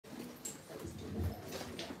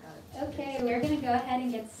so we're going to go ahead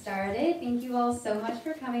and get started. Thank you all so much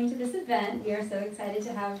for coming to this event. We are so excited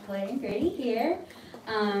to have Clay and Grady here.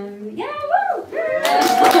 Yeah, woo!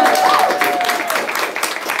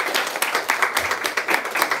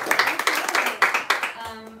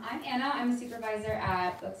 I'm Anna. I'm a supervisor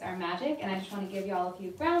at Books Are Magic, and I just want to give you all a few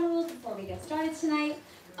ground rules before we get started tonight.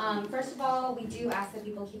 First of all, we do ask that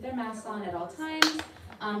people keep their masks on at all times.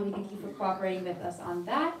 We thank you for cooperating with us on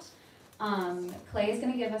that. Clay is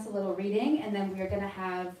going to give us a little reading, and then we're going to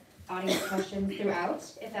have audience questions throughout,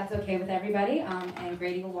 if that's okay with everybody, and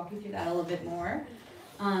Grady will walk you through that a little bit more.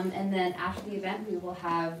 And then after the event, we will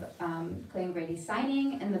have Clay and Grady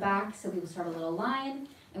signing in the back, so we will start a little line,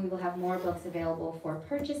 and we will have more books available for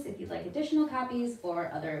purchase if you'd like additional copies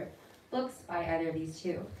or other books by either of these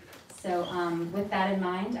two. So with that in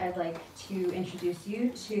mind, I'd like to introduce you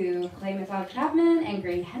to Clay McLeod Chapman and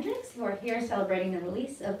Grady Hendrix, who are here celebrating the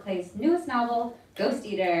release of Clay's newest novel, Ghost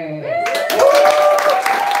Eaters.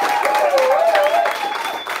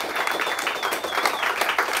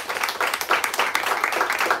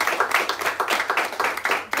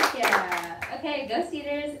 Yeah. Okay, Ghost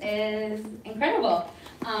Eaters is incredible.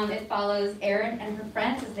 It follows Erin and her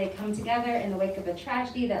friends as they come together in the wake of a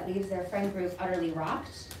tragedy that leaves their friend group utterly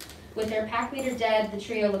rocked. With their pack leader dead, the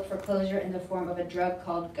trio look for closure in the form of a drug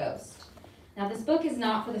called Ghost. Now, this book is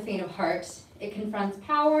not for the faint of heart. It confronts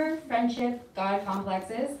power, friendship, God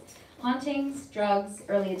complexes, hauntings, drugs,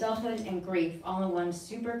 early adulthood, and grief, all in one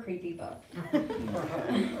super creepy book.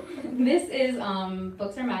 This is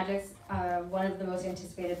Books Are Magic's one of the most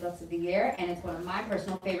anticipated books of the year, and it's one of my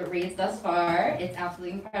personal favorite reads thus far. It's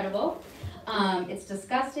absolutely incredible. It's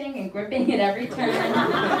disgusting and gripping at every turn,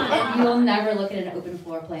 and you will never look at an open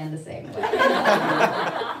floor plan the same way.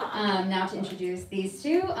 Now to introduce these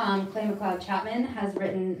two, Clay McLeod Chapman has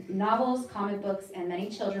written novels, comic books, and many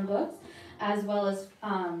children's books, as well as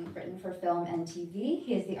written for film and TV.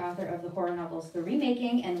 He is the author of the horror novels The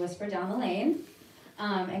Remaking and Whisper Down the Lane.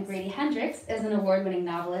 And Grady Hendrix is an award-winning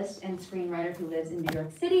novelist and screenwriter who lives in New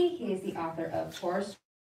York City. He is the author of Horror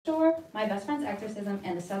Store, My Best Friend's Exorcism,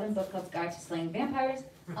 and the Southern Book Club's Guide to Slaying Vampires,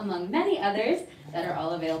 among many others that are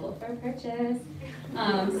all available for purchase.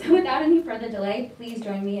 So without any further delay, please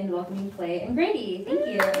join me in welcoming Clay and Grady. Thank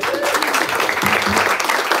you.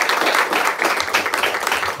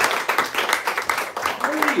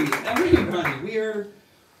 Hey, everybody,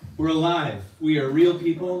 we're alive. We are real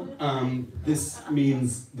people. This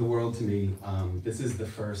means the world to me. This is the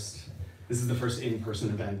first in-person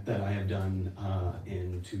event that I have done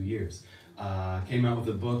in 2 years. Came out with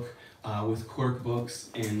a book with Quirk Books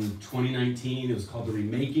in 2019. It was called The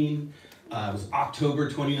Remaking. It was October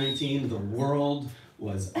 2019. The world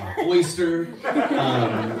was our oyster.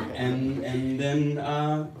 And then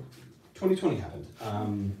 2020 happened.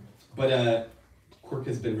 But Quirk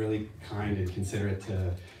has been really kind and considerate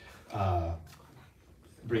to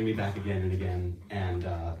bring me back again and again. And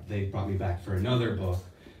they brought me back for another book,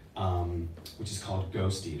 which is called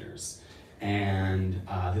Ghost Eaters. And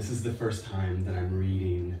this is the first time that I'm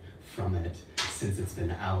reading from it since it's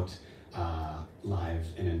been out live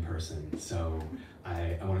and in person. So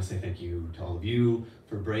I want to say thank you to all of you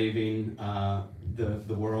for braving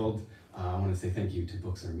the world. I want to say thank you to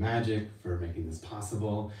Books Are Magic for making this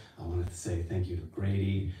possible. I wanted to say thank you to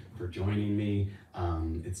Grady for joining me.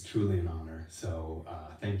 It's truly an honor. So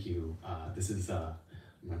thank you. This is I'm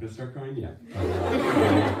not going to start crying yet.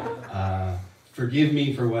 But, forgive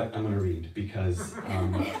me for what I'm going to read, because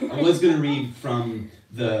I was going to read from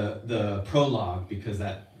the prologue, because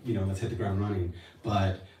that, let's hit the ground running.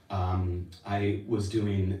 But I was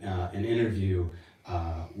doing an interview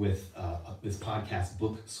with this podcast,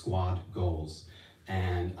 Book Squad Goals,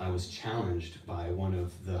 and I was challenged by one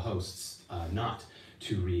of the hosts not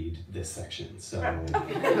to read this section. So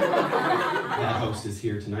that host is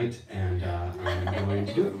here tonight, and I'm going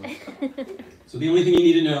to do it. So the only thing you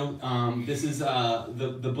need to know, this is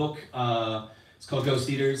the book. It's called Ghost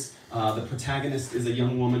Eaters. The protagonist is a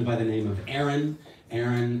young woman by the name of Erin.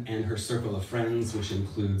 Erin and her circle of friends, which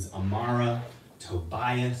includes Amara,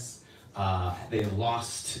 Tobias. They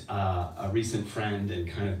lost a recent friend and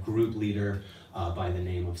kind of group leader by the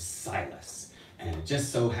name of Silas. And it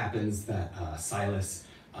just so happens that Silas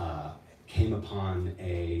came upon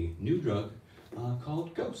a new drug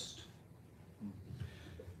called Ghost.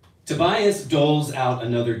 Tobias doles out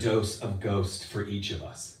another dose of Ghost for each of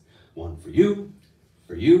us. One for you,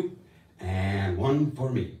 and one for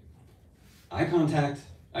me. Eye contact,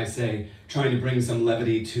 I say, trying to bring some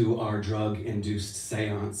levity to our drug-induced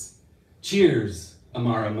seance. Cheers,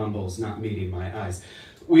 Amara mumbles, not meeting my eyes.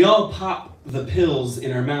 We all pop the pills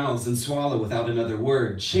in our mouths and swallow without another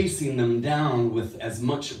word, chasing them down with as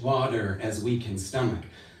much water as we can stomach.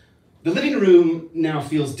 The living room now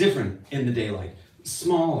feels different in the daylight,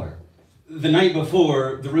 smaller. The night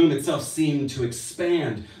before, the room itself seemed to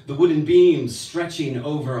expand, the wooden beams stretching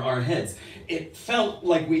over our heads. It felt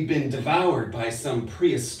like we'd been devoured by some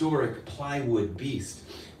prehistoric plywood beast.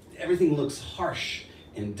 Everything looks harsh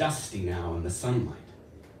and dusty now in the sunlight.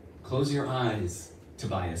 Close your eyes,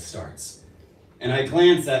 Tobias starts. And I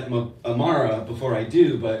glance at Amara before I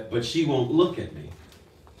do, but she won't look at me.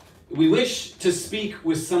 We wish to speak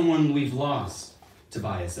with someone we've lost,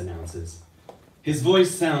 Tobias announces. His voice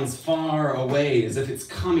sounds far away, as if it's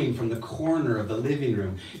coming from the corner of the living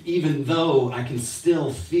room, even though I can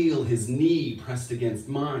still feel his knee pressed against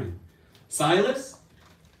mine. Silas,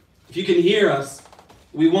 if you can hear us,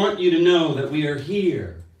 we want you to know that we are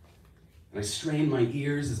here. And I strain my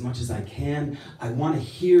ears as much as I can. I want to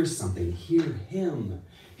hear something, hear him,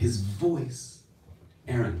 his voice.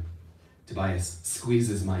 Aaron, Tobias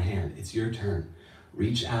squeezes my hand. It's your turn.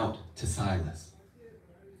 Reach out to Silas.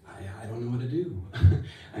 I don't know what to do.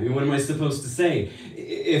 I mean, what am I supposed to say?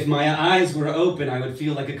 If my eyes were open, I would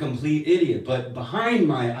feel like a complete idiot. But behind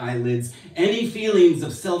my eyelids, any feelings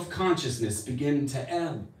of self-consciousness begin to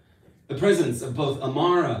ebb. The presence of both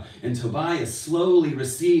Amara and Tobias slowly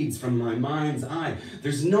recedes from my mind's eye.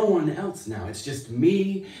 There's no one else now. It's just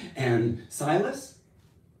me and Silas.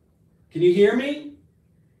 Can you hear me?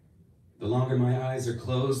 The longer my eyes are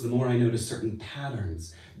closed, the more I notice certain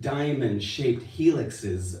patterns. Diamond-shaped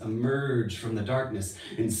helixes emerge from the darkness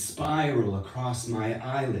and spiral across my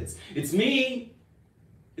eyelids. It's me!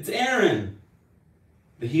 It's Aaron!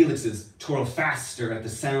 The helixes twirl faster at the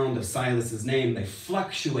sound of Silas's name. They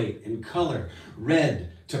fluctuate in color,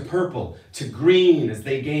 red to purple to green as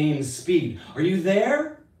they gain speed. Are you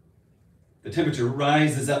there? The temperature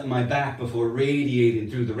rises up my back before radiating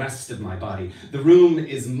through the rest of my body. The room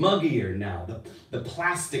is muggier now. The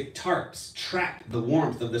plastic tarps trap the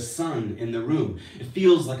warmth of the sun in the room. It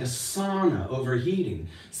feels like a sauna overheating.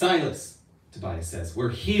 Silas, Tobias says, we're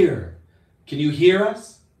here. Can you hear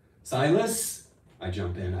us? Silas? I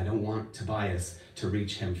jump in. I don't want Tobias to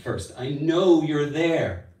reach him first. I know you're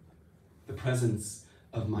there. The presence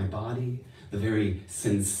of my body, the very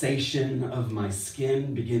sensation of my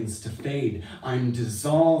skin begins to fade. I'm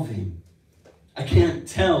dissolving. I can't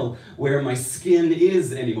tell where my skin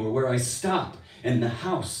is anymore, where I stop and the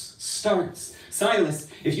house starts. Silas,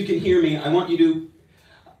 if you can hear me, I want you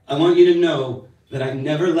to know that I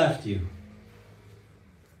never left you.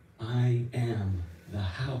 I am the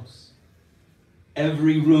house.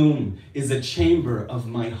 Every room is a chamber of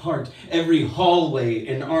my heart. Every hallway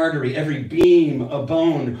an artery, every beam a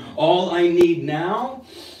bone. All I need now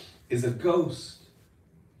is a ghost.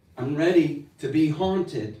 I'm ready to be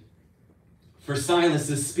haunted. For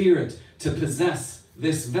Silas's spirit to possess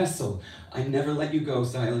this vessel. I never let you go,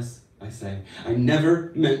 Silas, I say. I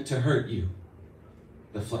never meant to hurt you.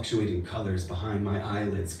 The fluctuating colors behind my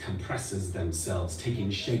eyelids compresses themselves,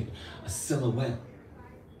 taking shape, a silhouette.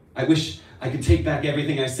 I wish I could take back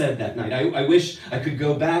everything I said that night. I wish I could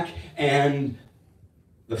go back and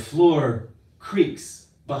the floor creaks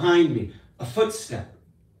behind me, a footstep.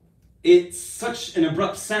 It's such an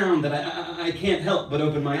abrupt sound that I can't help but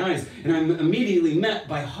open my eyes, and I'm immediately met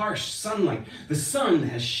by harsh sunlight. The sun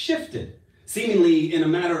has shifted, seemingly in a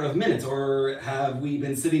matter of minutes, or have we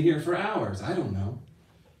been sitting here for hours? I don't know.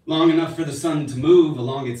 Long enough for the sun to move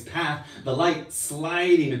along its path, the light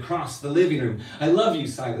sliding across the living room. I love you,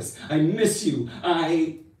 Silas. I miss you.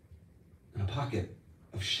 And a pocket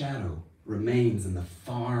of shadow remains in the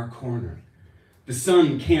far corner. The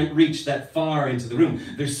sun can't reach that far into the room.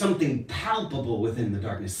 There's something palpable within the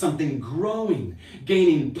darkness, something growing,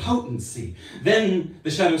 gaining potency. Then the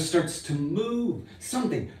shadow starts to move.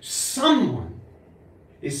 Someone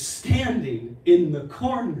is standing in the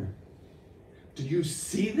corner. Do you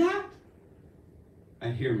see that? I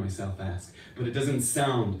hear myself ask, but it doesn't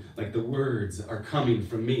sound like the words are coming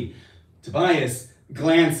from me. Tobias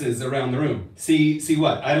glances around the room. See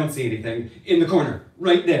what? I don't see anything. In the corner,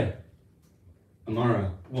 right there.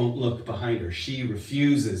 Amara won't look behind her. She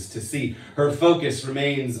refuses to see. Her focus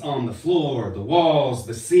remains on the floor, the walls,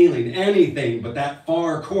 the ceiling, anything but that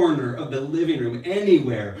far corner of the living room,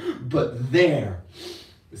 anywhere but there.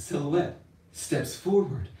 The silhouette steps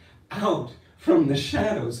forward, out from the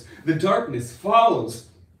shadows. The darkness follows,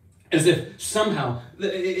 as if somehow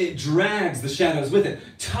it drags the shadows with it,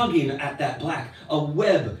 tugging at that black, a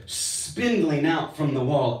web spindling out from the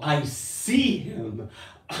wall. I see him.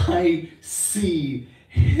 I see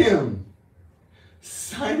him.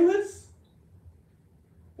 Silas?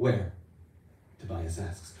 Where? Tobias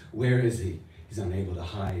asks. Where is he? He's unable to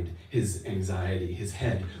hide his anxiety. His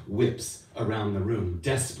head whips around the room,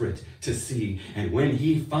 desperate to see. And when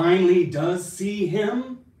he finally does see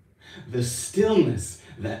him, the stillness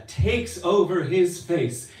that takes over his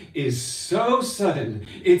face is so sudden,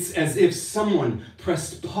 it's as if someone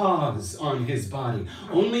pressed pause on his body.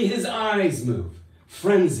 Only his eyes move,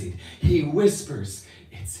 frenzied. He whispers,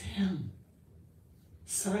 "It's him.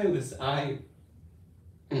 Silas,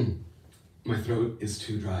 My throat is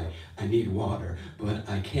too dry. I need water, but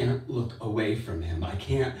I can't look away from him. I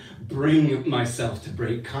can't bring myself to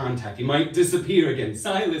break contact. He might disappear again.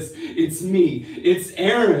 Silas, it's me. It's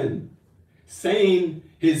Aaron." Saying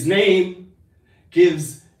his name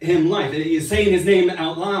gives him life. Saying his name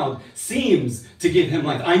out loud seems to give him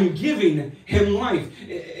life. I'm giving him life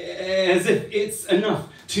as if it's enough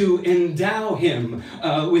to endow him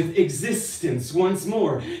with existence once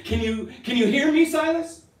more. Can you hear me,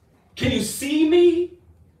 Silas? Can you see me?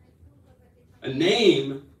 A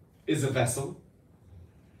name is a vessel.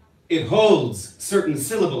 It holds certain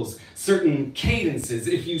syllables, certain cadences.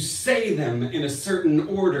 If you say them in a certain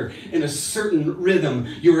order, in a certain rhythm,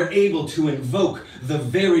 you are able to invoke the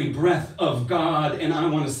very breath of God. And I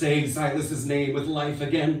want to say Silas's name with life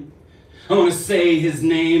again. I want to say his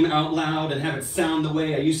name out loud and have it sound the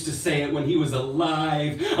way I used to say it when he was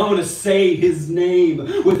alive. I want to say his name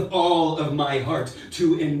with all of my heart,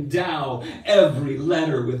 to endow every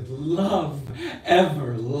letter with love,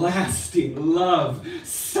 everlasting love.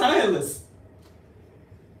 Silas!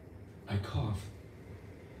 I cough.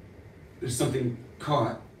 There's something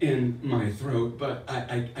caught in my throat, but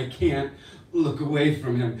I can't look away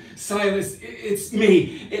from him. Silas, it's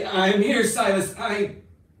me. I'm here, Silas.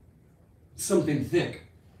 Something thick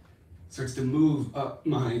starts to move up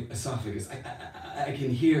my esophagus. I can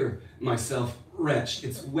hear myself retch.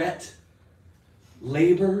 It's wet,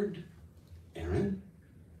 labored. Aaron?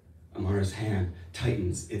 Amara's hand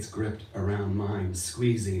tightens its grip around mine,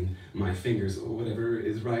 squeezing my fingers. Whatever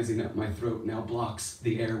is rising up my throat now blocks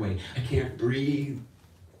the airway. I can't breathe.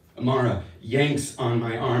 Amara yanks on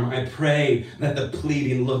my arm. I pray that the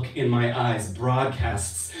pleading look in my eyes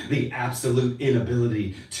broadcasts the absolute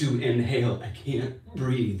inability to inhale. I can't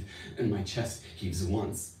breathe, and my chest heaves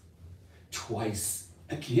once, twice.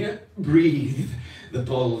 I can't breathe. The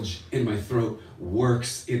bulge in my throat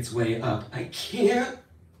works its way up. I can't.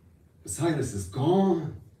 Silas is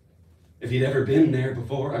gone. If he'd ever been there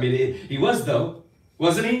before. He was, though,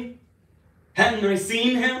 wasn't he? Hadn't I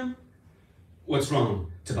seen him? What's wrong?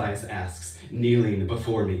 Tobias asks, kneeling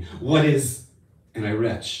before me. What is... And I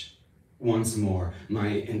retch once more. My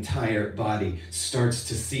entire body starts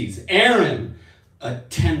to seize. Aaron! A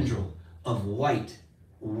tendril of white,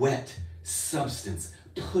 wet substance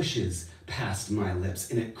pushes past my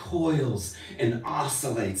lips, and it coils and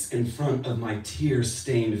oscillates in front of my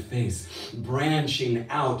tear-stained face, branching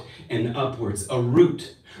out and upwards, a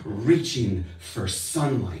root reaching for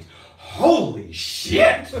sunlight. Holy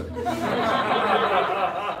shit!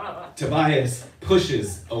 Tobias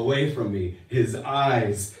pushes away from me, his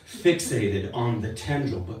eyes fixated on the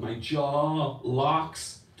tendril, but my jaw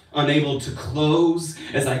locks, unable to close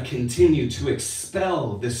as I continue to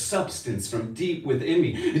expel the substance from deep within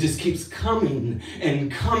me. It just keeps coming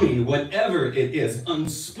and coming, whatever it is,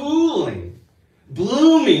 unspooling,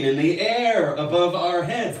 blooming in the air above our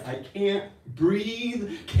heads. I can't breathe,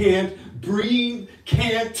 can't.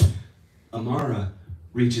 Amara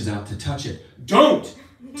reaches out to touch it. Don't!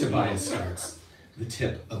 Tobias starts. The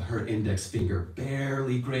tip of her index finger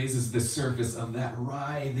barely grazes the surface of that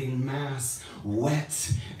writhing mass,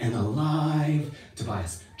 wet and alive.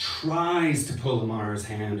 Tobias tries to pull Amara's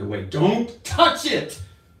hand away. Don't touch it!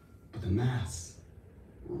 But the mass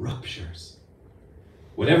ruptures.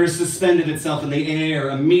 Whatever suspended itself in the air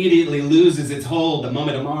immediately loses its hold the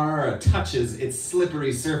moment Amara touches its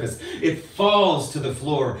slippery surface. It falls to the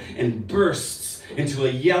floor and bursts into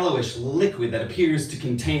a yellowish liquid that appears to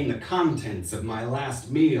contain the contents of my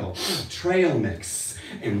last meal. Trail mix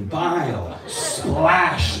and bile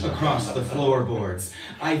splash across the floorboards.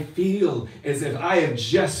 I feel as if I have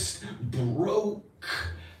just broke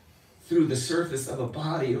through the surface of a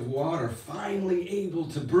body of water, finally able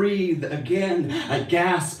to breathe again. I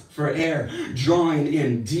gasp for air, drawing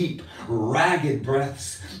in deep, ragged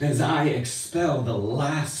breaths as I expel the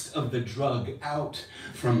last of the drug out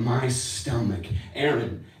from my stomach.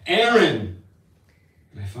 Aaron! And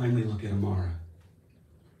I finally look at Amara.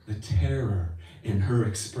 The terror in her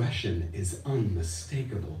expression is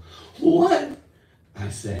unmistakable. What? I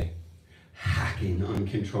say, hacking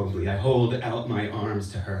uncontrollably. I hold out my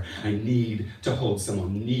arms to her. I need to hold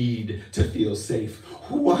someone, need to feel safe.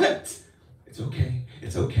 What? It's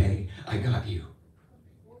okay. I got you.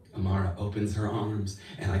 Amara opens her arms,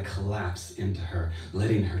 and I collapse into her,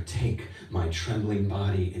 letting her take my trembling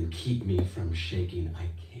body and keep me from shaking. I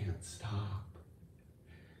can't stop.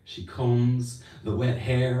 She combs the wet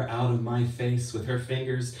hair out of my face with her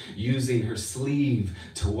fingers, using her sleeve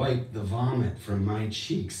to wipe the vomit from my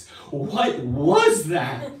cheeks. What was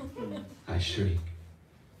that? I shriek.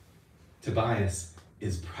 Tobias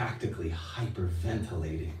is practically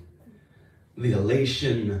hyperventilating. The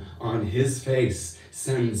elation on his face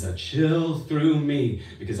sends a chill through me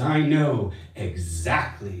because I know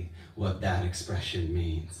exactly what that expression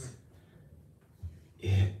means.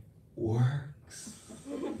 It works.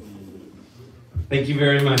 Thank you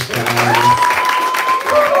very much, guys.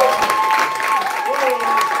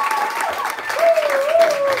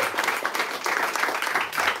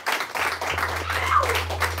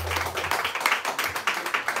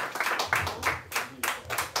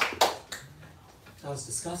 That was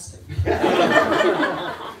disgusting.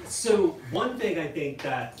 So one thing I think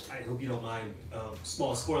that, I hope you don't mind,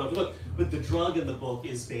 small spoiler of the book, but the drug in the book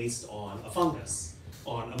is based on a fungus,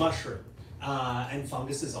 on a mushroom. And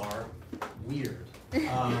funguses are weird.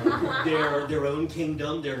 They're their own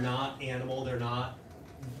kingdom. They're not animal. They're not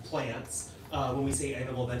plants. When we say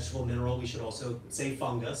animal, vegetable, mineral, we should also say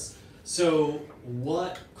fungus. So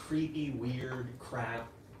what creepy, weird crap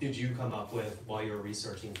did you come up with while you were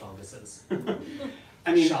researching funguses?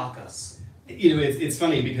 I mean, shock us. You know, it's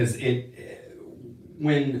funny because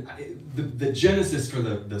when the genesis for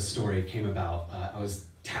the story came about, I was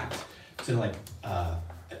tapped to like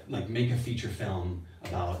make a feature film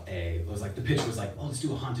about the pitch was like, oh, let's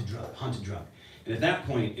do a haunted drug. And at that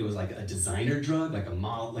point, it was like a designer drug, like a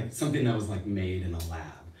model, like something that was like made in a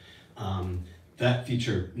lab. That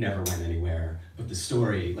feature never went anywhere, but the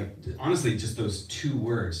story, like honestly, just those two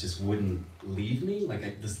words just wouldn't leave me. Like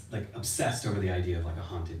I just like obsessed over the idea of like a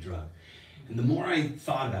haunted drug. And the more I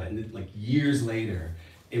thought about it, and like years later,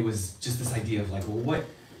 it was just this idea of like, well,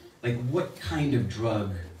 what kind of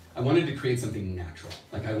drug? I wanted to create something natural.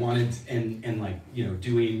 Like I wanted, and like, you know,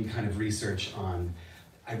 doing kind of research on,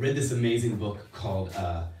 I read this amazing book called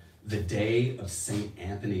The Day of St.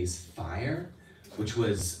 Anthony's Fire, which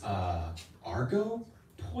was Argo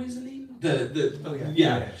poisoning.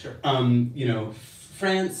 Sure. You know,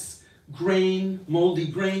 France, moldy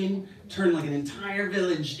grain, turned like an entire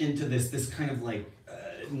village into this kind of like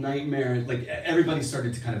nightmare. Like everybody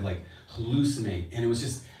started to kind of like hallucinate, and it was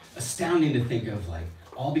just astounding to think of like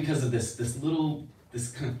all because of this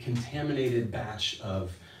kind of contaminated batch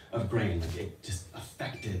of grain. Like it just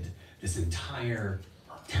affected this entire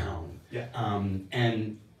town. Yeah.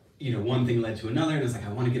 And you know, one thing led to another, and it was like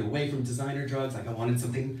I want to get away from designer drugs. Like I wanted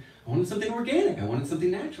something organic. I wanted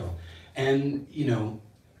something natural. And you know,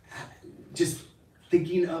 just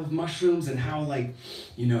thinking of mushrooms and how like,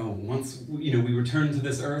 you know, once we return to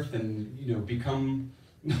this earth and you know become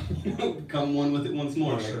one with it once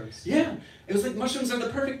more. Mushrooms. Like, yeah, it was like mushrooms are the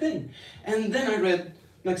perfect thing. And then I read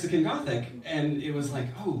Mexican Gothic, and it was like,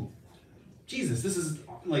 oh, Jesus, this is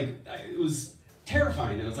like, it was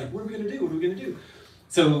terrifying. And I was like, what are we gonna do? What are we gonna do?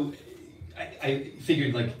 So I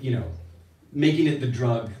figured like, you know, making it the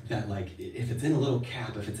drug that like, if it's in a little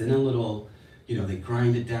cap, if it's in a little, you know, they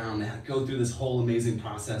grind it down, they go through this whole amazing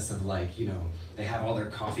process of like, you know, they have all their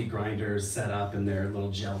coffee grinders set up in their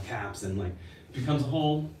little gel caps, and like, it becomes a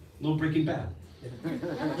whole little Breaking Bad.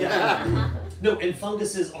 Yeah. No, and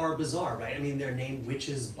funguses are bizarre, right? I mean, they're named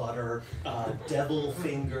witch's butter, devil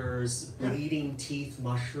fingers, bleeding teeth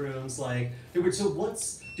mushrooms. Like, they were. So,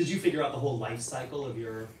 did you figure out the whole life cycle of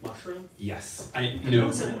your mushroom? Yes,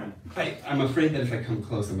 I'm afraid that if I come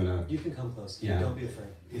close, I'm gonna. You can come close. Yeah. Don't be afraid.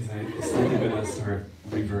 It's something gonna start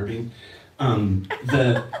reverbing.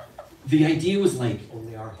 The idea was like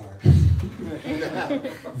only our heart.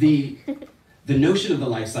 The notion of the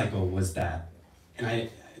life cycle was that, and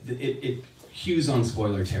it hews on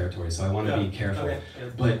spoiler territory, so I want to be careful. Okay.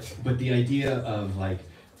 But the idea of like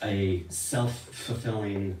a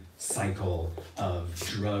self-fulfilling cycle of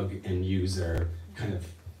drug and user kind of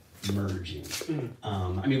merging.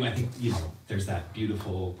 I mean, I think, you know, there's that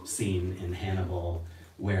beautiful scene in Hannibal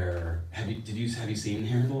where have you seen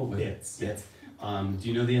Hannibal? Bits. Do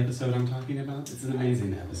you know the episode I'm talking about? It's an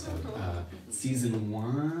amazing episode. Season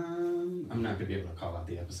 1. I'm not gonna be able to call out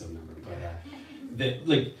the episode number,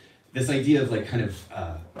 but this idea of like kind of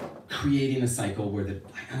creating a cycle where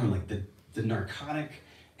the narcotic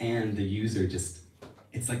and the user just,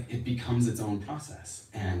 it's like it becomes its own process.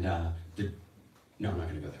 And no, I'm not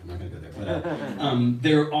gonna go there. But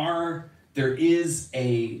there is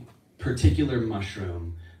a particular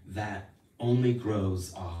mushroom that only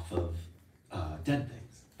grows off of dead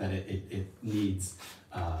things. That it needs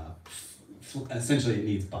essentially it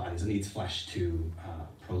needs bodies, it needs flesh to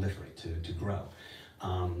proliferate, to grow.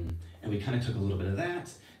 And we kind of took a little bit of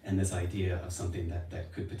that and this idea of something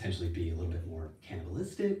that could potentially be a little bit more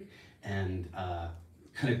cannibalistic, and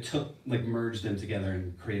kind of merged them together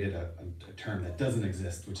and created a term that doesn't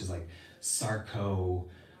exist, which is like sarcophilium.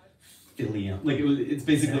 Like it's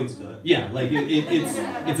basically, yeah, like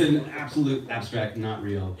it's an absolute abstract, not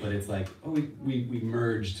real, but it's like, oh, we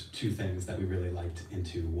merged two things that we really liked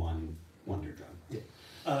into one wonder drug. Yeah.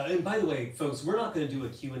 And by the way, folks, we're not going to do a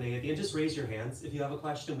Q&A at the end. Just raise your hands if you have a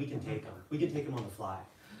question. We can take them. We can take them on the fly.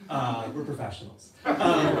 We're professionals.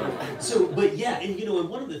 But yeah, and and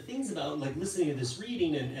one of the things about like listening to this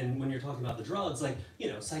reading and when you're talking about the drugs, like,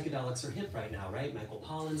 psychedelics are hip right now, right? Michael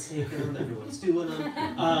Pollan's taking them, everyone's doing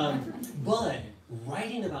them. But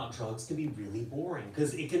writing about drugs can be really boring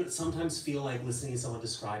because it can sometimes feel like listening to someone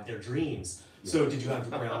describe their dreams. So did you have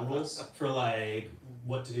ground rules for like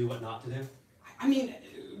what to do, what not to do? I mean,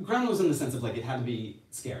 ground rules in the sense of like it had to be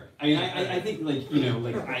scary. I mean, I think like no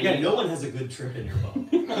one has a good trip in your book.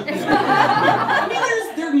 I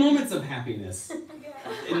mean, there are moments of happiness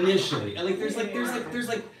initially. Like there's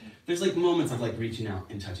moments of like reaching out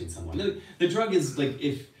and touching someone. The drug is like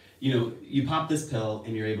if you pop this pill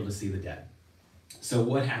and you're able to see the dead. So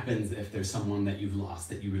what happens if there's someone that you've lost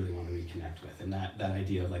that you really want to reconnect with? And that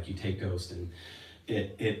idea of like you take Ghost and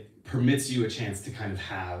it permits you a chance to kind of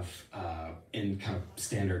have, in kind of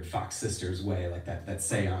standard Fox Sisters way, like that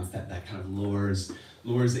seance, that kind of lures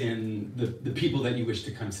in the people that you wish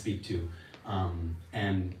to kind of speak to.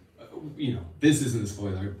 And this isn't a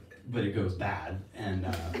spoiler, but it goes bad. And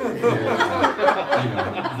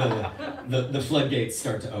the floodgates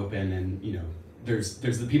start to open, and there's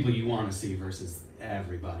the people you want to see versus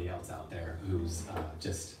everybody else out there who's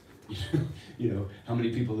just, how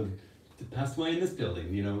many people have passed away in this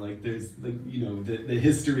building, like there's like, the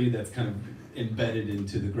history that's kind of embedded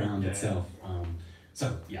into the ground itself.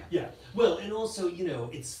 So yeah. Yeah, well, and also,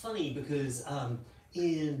 it's funny because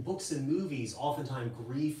in books and movies, oftentimes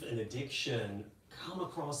grief and addiction come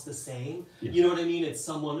across the same. Yeah. You know what I mean? It's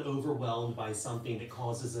someone overwhelmed by something that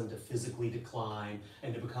causes them to physically decline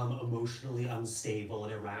and to become emotionally unstable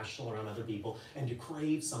and irrational around other people and to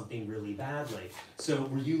crave something really badly. So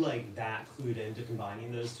were you like that clued into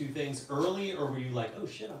combining those two things early, or were you like, oh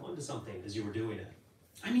shit, I'm onto something as you were doing it?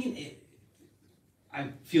 I mean, I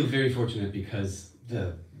feel very fortunate because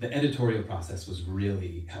the editorial process was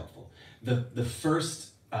really helpful. The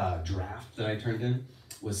first draft that I turned in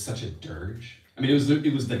was such a dirge. I mean, it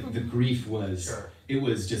was the grief was, sure. It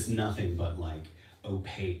was just nothing but like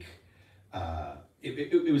opaque.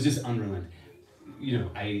 It was just unrelenting.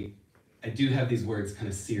 I do have these words kind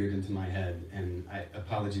of seared into my head, and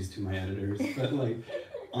apologies to my editors, but like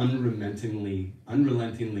unrelentingly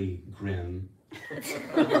grim,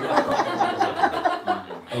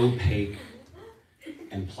 opaque,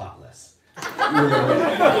 and plotless. You're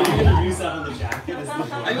gonna use that on the jacket as the book.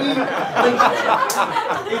 I mean,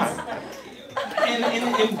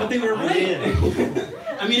 it's but they were right.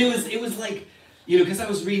 I mean, it was like, because I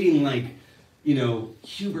was reading like,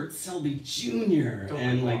 Hubert Selby Jr.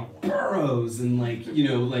 and like Burroughs and like,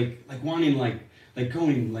 like wanting like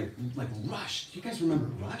going like Rush. Do you guys remember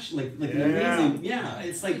Rush? Like the amazing, yeah.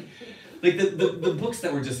 It's like the books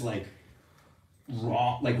that were just like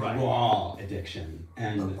raw, like raw addiction.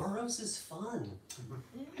 And but Burroughs is fun.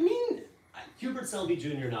 I mean, Hubert Selby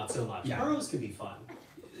Jr. not so much. Yeah. Burroughs can be fun.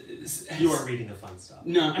 You weren't reading the fun stuff.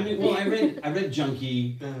 No, I mean, well, I read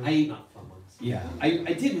Junkie. Not fun ones. Yeah,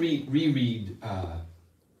 I did reread,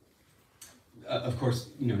 of course,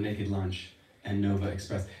 Naked Lunch and Nova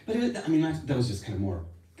Express. But that was just kind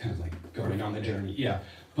of like going on the journey. Yeah,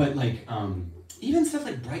 but like even stuff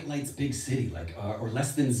like Bright Lights, Big City, like or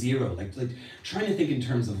Less Than Zero, like trying to think in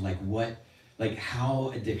terms of like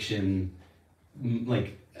how addiction,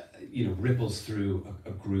 ripples through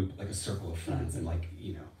a group, like a circle of friends, and like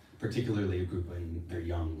particularly a group when they're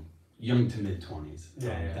young to mid-20s.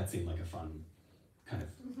 That seemed like a fun kind of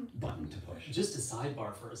button to push. Just a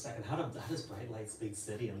sidebar for a second, how does Bright Lights, Big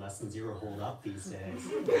City and Less Than Zero hold up these days?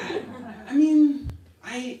 I mean,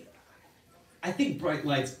 I think Bright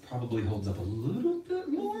Lights probably holds up a little bit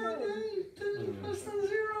more than Less Than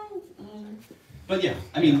Zero. But yeah,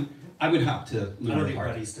 I mean, I would hop to Lunar Park.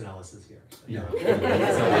 I don't think Buddy Stenellis is here. No.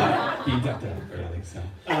 He ducked out early, so.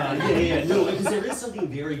 No, because there is something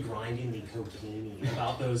very grindingly cocaine-y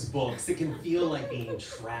about those books. It can feel like being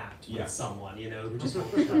trapped with someone, who just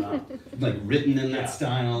won't shut up. Like written in that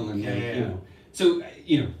style, and So,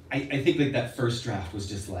 I think like that first draft was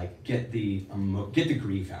just like, get the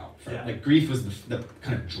grief out. Like grief was the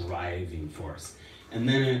kind of driving force.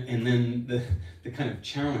 then the kind of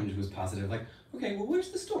challenge was positive, like, okay, well,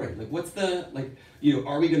 where's the story? Like, what's the, like, you know,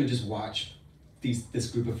 are we gonna just watch this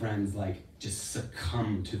group of friends, like, just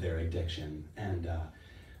succumb to their addiction? And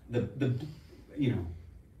you know,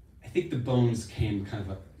 I think the bones came kind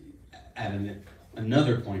of at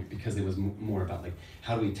another point, because it was more about, like,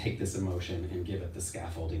 how do we take this emotion and give it the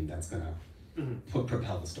scaffolding that's gonna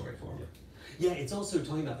propel the story forward. Yeah, it's also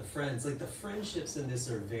talking about the friends. Like, the friendships in this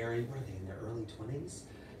are very, were they in their early 20s?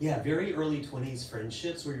 Yeah, very early 20s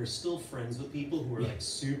friendships where you're still friends with people who are, like,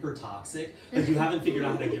 super toxic. Like, you haven't figured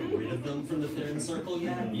out how to get rid of them from the friend circle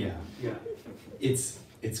yet. Yeah. Yeah.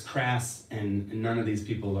 It's crass, and none of these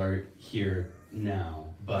people are here now,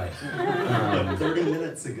 but 30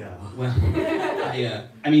 minutes ago. well,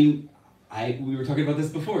 I mean, we were talking about this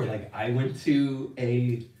before. Like, I went to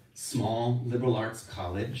a small liberal arts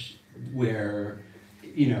college where,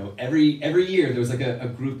 you know, every year there was like a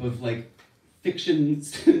group of, like, fiction,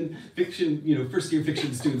 you know, first year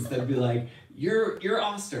fiction students that'd be like, you're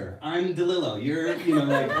Oster, I'm DeLillo, you're, you know,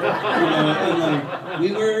 like, you know, and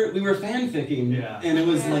like we were fanficking, Yeah. and it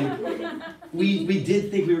was like we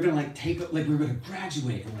did think we were gonna, like, we were gonna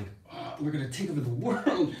graduate and, like, we're gonna take over the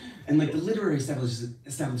world, and, like, the literary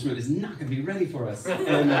establishment is not gonna be ready for us,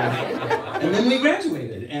 and then we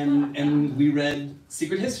graduated and we read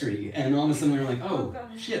Secret History, and all of a sudden we were like, oh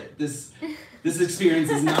shit, this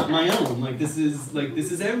experience is not my own. Like, this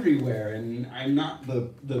is everywhere, and I'm not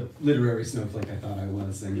the literary snowflake I thought I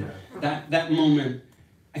was. And that moment,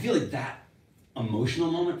 I feel like that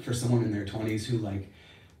emotional moment for someone in their 20s who, like,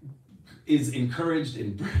 is encouraged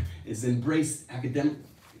and is embraced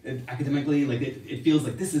academically, like, it feels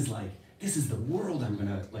like this is the world I'm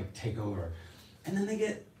gonna, like, take over, and then they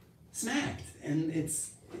get smacked, and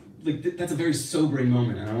it's like, that's a very sobering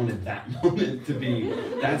moment, and I wanted that moment to be,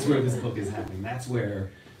 that's where this book is happening. That's where,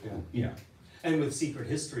 yeah. And with Secret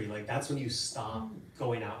History, like, that's when you stop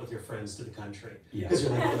going out with your friends to the country. Yeah. Because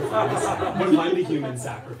you're like, what if I'm the human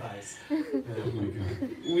sacrifice? Oh my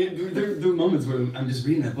God. There are moments where I'm just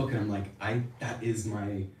reading that book and I'm like, that is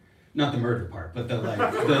my, not the murder part, but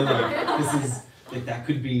this is, like, that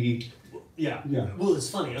could be. Yeah. Yeah. Well, it's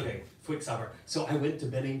funny. Okay, quick stopper. So I went to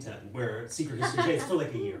Bennington, where Secret History takes for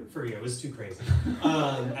like a year. It was too crazy.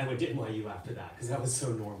 I went to NYU after that, because that was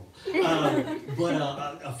so normal. But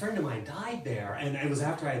a friend of mine died there, and it was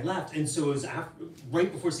after I had left, and so it was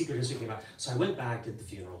right before Secret History came out. So I went back, did the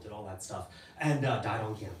funeral, did all that stuff, and died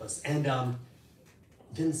on campus. And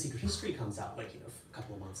then Secret History comes out, like, you know, a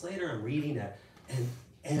couple of months later. I'm reading it, and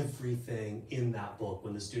everything in that book,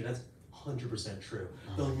 when the students, 100% true.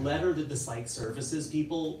 The letter that the psych services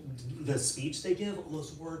people, the speech they give,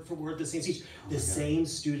 almost word for word the same speech, the same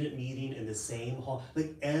student meeting in the same hall,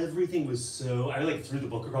 like, everything was so, I, like, threw the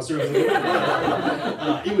book across the room.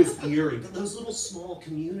 It was eerie, but those little small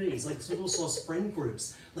communities, like, little small friend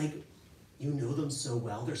groups, like, you know them so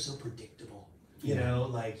well, they're so predictable, you know,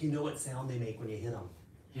 like, you know what sound they make when you hit them.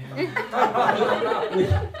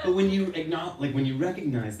 Yeah. But when you acknowledge, like, when you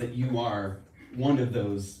recognize that you are one of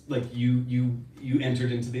those, like, you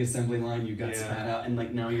entered into the assembly line, you got spat out, and,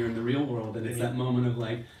 like, now you're in the real world, and it's that moment of,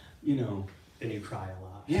 like, you know. Then you cry a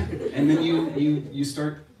lot. Yeah, and then you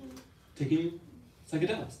start taking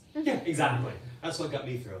psychedelics. Yeah, exactly. That's what got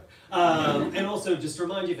me through it. And also, just to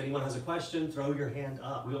remind you, if anyone has a question, throw your hand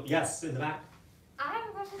up. Yes, in the back. I have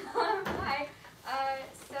a question. Hi.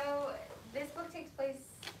 So this book takes place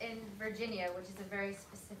in Virginia, which is a very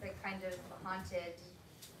specific kind of haunted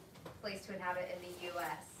place to inhabit in the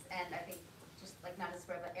U.S. And I think, just like, not as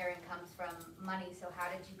where the Aaron comes from, money. So how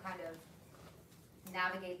did you kind of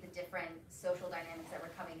navigate the different social dynamics that were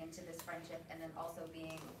coming into this friendship, and then also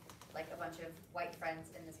being, like, a bunch of white friends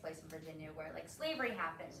in this place in Virginia where, like, slavery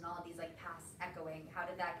happened and all of these, like, past echoing? How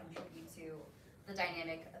did that contribute to the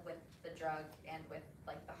dynamic with the drug and with,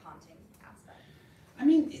 like, the haunting aspect? I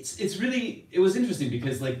mean, it was interesting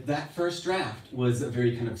because, like, that first draft was a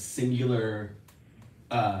very kind of singular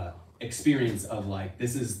experience of, like,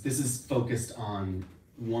 this is focused on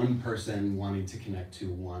one person wanting to connect to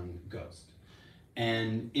one ghost.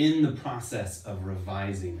 And in the process of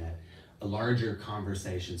revising it, a larger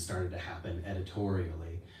conversation started to happen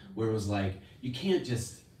editorially, where it was like, you can't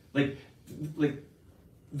just, like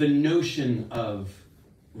the notion of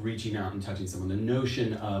reaching out and touching someone, the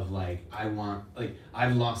notion of, like,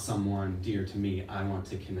 I've lost someone dear to me, I want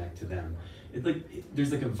to connect to them.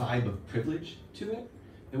 There's, like, a vibe of privilege to it.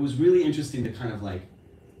 It was really interesting to kind of, like,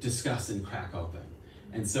 discuss and crack open.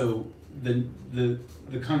 And so the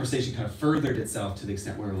conversation kind of furthered itself to the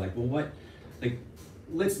extent where we're like, well,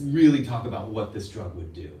 let's really talk about what this drug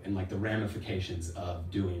would do and, like, the ramifications of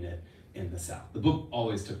doing it in the South. The book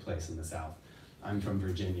always took place in the South. I'm from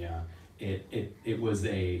Virginia, it was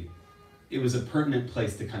a pertinent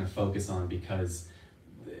place to kind of focus on because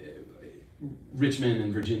Richmond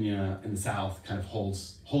and Virginia in the South kind of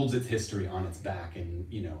holds its history on its back,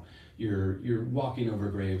 and you know, you're walking over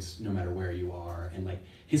graves no matter where you are, and like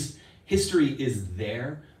history is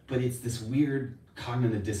there, but it's this weird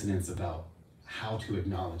cognitive dissonance about how to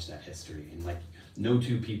acknowledge that history, and like no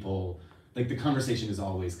two people, like the conversation is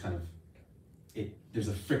always kind of, there's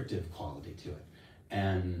a frictive quality to it.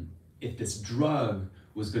 And if this drug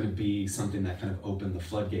was going to be something that kind of opened the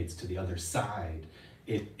floodgates to the other side,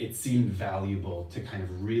 it seemed valuable to kind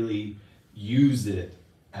of really use it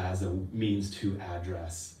as a means to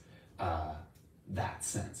address that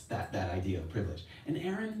sense, that idea of privilege. And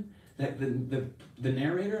Erin, the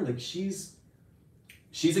narrator, like she's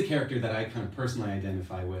a character that I kind of personally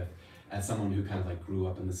identify with as someone who kind of like grew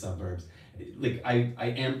up in the suburbs. Like I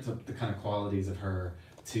amped up the kind of qualities of her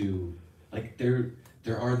to, like there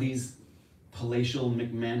are these palatial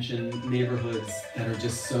McMansion neighborhoods that are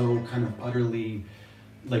just so kind of utterly,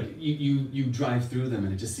 like you drive through them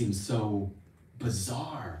and it just seems so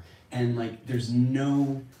bizarre, and like there's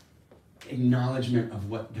no acknowledgement of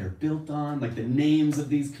what they're built on, like the names of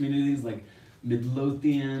these communities, like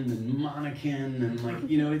Midlothian and Monacan, and like,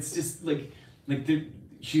 you know, it's just like they're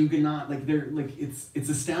Huguenot, like they're like, it's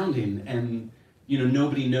astounding, and you know,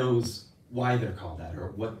 nobody knows why they're called that or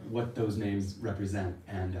what those names represent.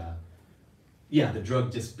 And yeah, the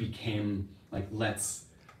drug just became like,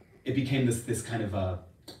 it became this kind of a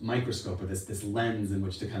microscope, or this lens in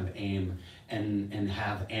which to kind of aim and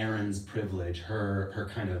have Erin's privilege, her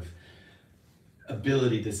kind of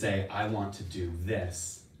ability to say, I want to do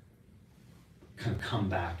this, kind of come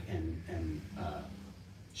back and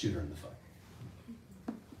shoot her in the foot.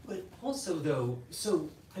 But also though, so,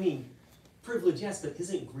 I mean, privilege, yes, but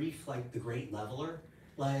isn't grief like the great leveler?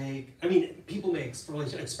 Like, I mean, people may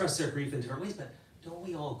express their grief in different ways, but don't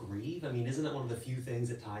we all grieve? I mean, isn't that one of the few things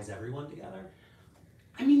that ties everyone together?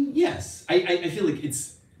 I mean, yes. I feel like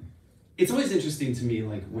it's always interesting to me,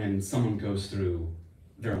 like when someone goes through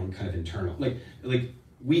their own kind of internal, like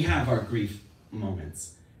we have our grief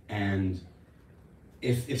moments, and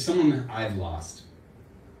if someone I've lost,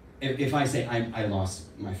 if I say I lost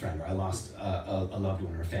my friend, or I lost a loved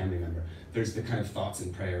one or a family member, there's the kind of thoughts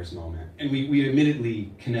and prayers moment, and we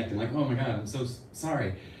admittedly connect and like, oh my God, I'm so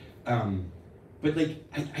sorry. But like,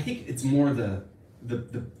 I think it's more the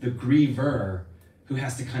griever who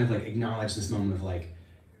has to kind of like acknowledge this moment of like,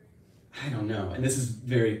 I don't know, and this is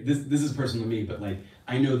this is personal to me, but like,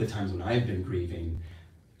 I know the times when I've been grieving,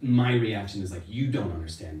 my reaction is like, you don't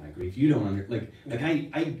understand my grief, you don't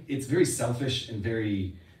it's very selfish and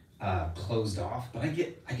very closed off, but I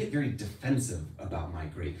get very defensive about my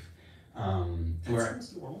grief. That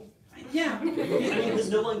seems normal. Yeah. I mean, because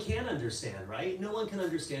no one can understand, right? No one can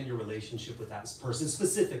understand your relationship with that person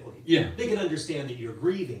specifically. Yeah. They can understand that you're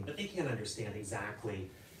grieving, but they can't understand exactly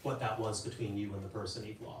what that was between you and the person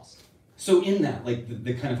you've lost. So in that, like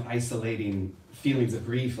the kind of isolating feelings of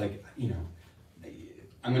grief, like, you know,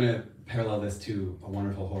 I'm gonna parallel this to a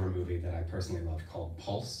wonderful horror movie that I personally love called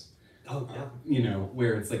Pulse. Oh, yeah. You know,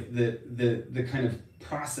 where it's like the kind of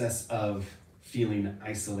process of feeling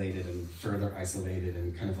isolated and further isolated,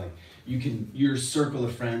 and kind of like your circle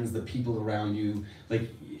of friends, the people around you, like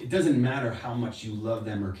it doesn't matter how much you love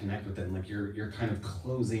them or connect with them, like you're kind of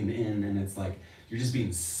closing in, and it's like you're just being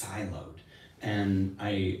siloed. And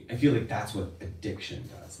I feel like that's what addiction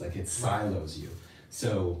does, like it silos you.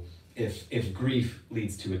 So if grief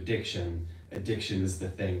leads to addiction is the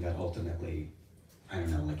thing that ultimately, I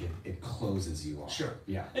don't know, like it closes you off. Sure.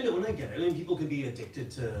 Yeah. I know, and I get it. I mean, people can be addicted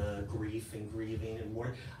to grief and grieving and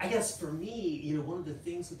mourning. I guess for me, you know, one of the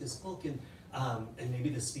things with this book, and maybe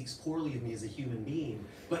this speaks poorly of me as a human being,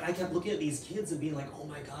 but I kept looking at these kids and being like, oh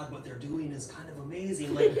my God, what they're doing is kind of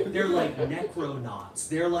amazing. Like, they're like necronauts.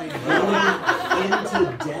 They're like going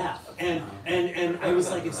into death. And I was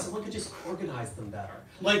like, if someone could just organize them better.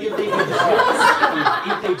 Like if they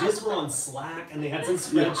just were on Slack and they had some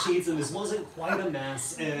spreadsheets and this wasn't quite a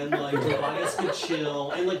mess, and like Tobias could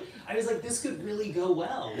chill, and like I was like, this could really go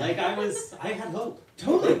well. Like I had hope.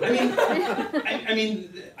 Totally. I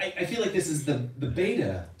mean, I feel like this is the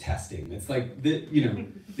beta testing. It's like the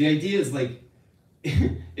idea is like,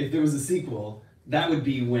 if there was a sequel, that would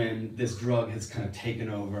be when this drug has kind of taken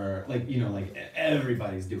over, like, you know, like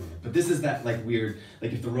everybody's doing it. But this is that like weird,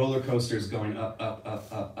 like if the roller coaster is going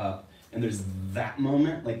up, and there's that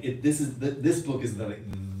moment, like this book is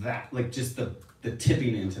just the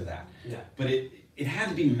tipping into that. Yeah. But it had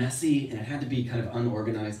to be messy and it had to be kind of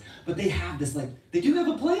unorganized, but they have this like, they do have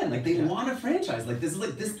a plan, like they want a franchise, like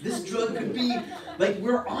this drug could be, like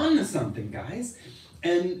we're on to something, guys.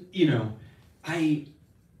 And, you know, I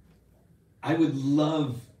would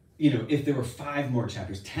love, you know, if there were 5 more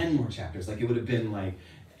chapters, 10 more chapters, like it would have been like,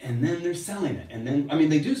 and then they're selling it, and then,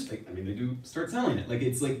 they do start selling it. Like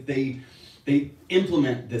it's like they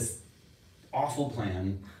implement this awful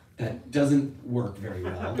plan that doesn't work very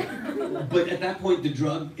well, but at that point the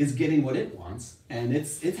drug is getting what it wants, and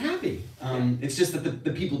it's happy. It's just that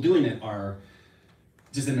the people doing it are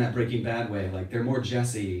just in that Breaking Bad way, like they're more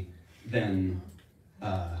Jesse than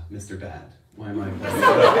Mr. Bad. Why am I?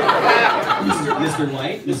 Mr.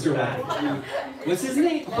 White? Mr. White. What's his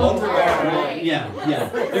name? Walter White. Yeah.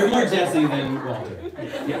 They're more Jesse than Walter.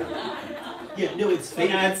 Yeah. Yeah, no, it's They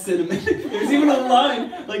add cinnamon. There's even a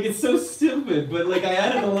line, like it's so stupid, but like I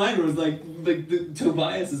added a line where it was like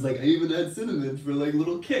Tobias is like, I even add cinnamon for like a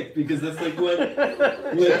little kick, because that's like what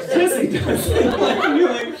Jesse does. Like, and you're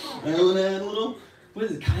like, I want to add a little, what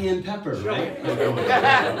is it, cayenne pepper, right? Like, But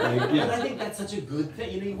I think that's such a good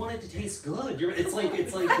thing. You know, you want it to taste good. It's like in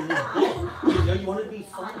the book. You know, you want it to be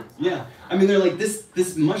fun. Yeah, I mean, they're like,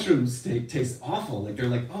 this mushroom steak tastes awful. Like they're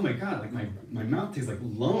like, oh my god, like my mouth tastes like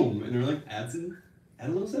loam, and they're like, add a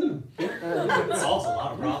little cinnamon. It solves a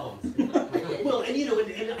lot of problems. Well, and you know,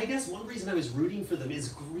 and I guess one reason I was rooting for them is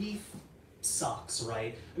grief sucks,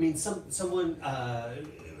 right? I mean, someone,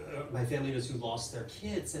 my family knows who lost their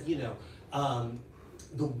kid, said, you know,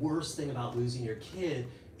 the worst thing about losing your kid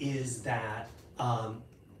is that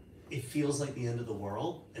it feels like the end of the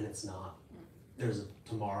world, and it's not. There's a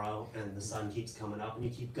tomorrow, and the sun keeps coming up, and you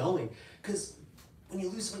keep going. Because when you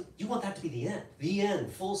lose someone, you want that to be the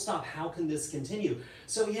end, full stop. How can this continue?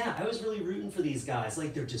 So yeah, I was really rooting for these guys.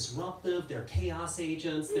 Like, they're disruptive, they're chaos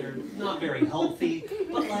agents, they're not very healthy,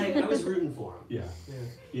 but like, I was rooting for them.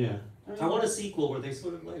 Yeah. I want a sequel where they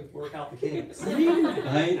sort of like work out the kinks. Buy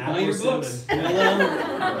your books.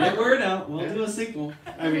 Get word out. We'll do a sequel.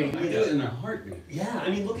 I mean, we do it in a heartbeat. Yeah, I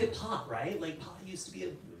mean, look at pot, right? Like, pot used to be a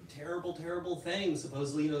terrible, terrible thing.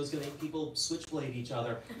 Supposedly, you know, it was going to make people switchblade each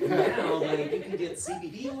other. And now, like, you can get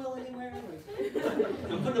CBD oil anywhere.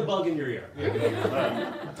 Like, I'm putting a bug in your ear.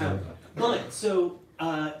 But, so,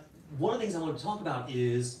 one of the things I want to talk about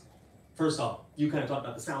is, first off, you kind of talked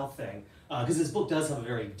about the South thing. Because this book does have a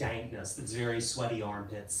very dankness that's very sweaty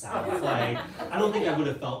armpits South. Like, I don't think I would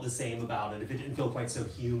have felt the same about it if it didn't feel quite so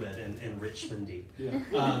humid and Richmond-y.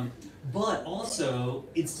 Yeah. But also,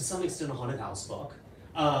 it's to some extent a haunted house book.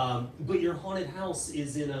 But your haunted house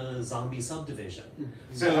is in a zombie subdivision.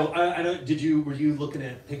 So I don't. Were you looking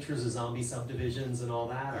at pictures of zombie subdivisions and all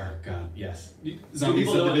that? Or? Oh God, yes. Zombie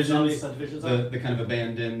subdivisions. The kind of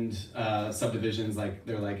abandoned subdivisions, like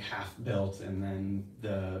they're like half built, and then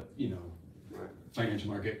the financial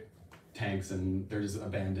market tanks, and they're just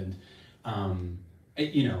abandoned.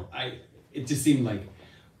 It just seemed like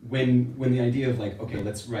when the idea of like, okay,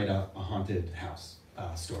 let's write a haunted house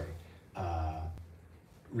story.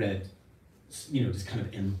 Read, just kind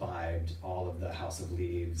of imbibed all of the House of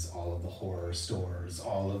Leaves, all of the horror stores,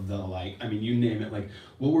 all of the you name it. Like,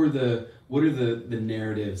 what are the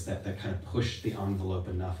narratives that kind of push the envelope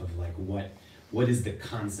enough of like what is the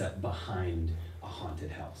concept behind a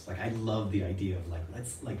haunted house? Like, I love the idea of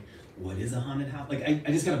what is a haunted house? Like,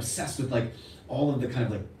 I just got obsessed with like all of the kind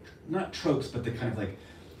of like, not tropes, but the kind of like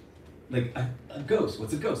a ghost.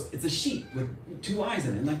 What's a ghost? It's a sheet with 2 eyes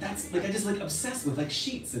in it. And like that's like I just like obsessed with like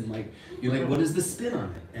sheets, and like you're like, what is the spin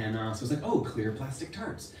on it? And so it's like, oh, clear plastic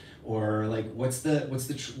tarps, or like what's the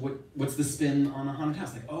spin on a haunted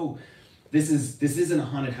house? Like, oh, this isn't a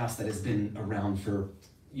haunted house that has been around for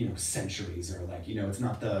centuries, or like it's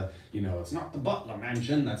not the Butler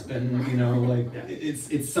mansion that's been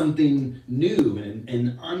it's something new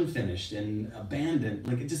and unfinished and abandoned.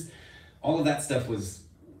 Like, it just, all of that stuff was.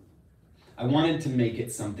 I wanted to make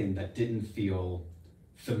it something that didn't feel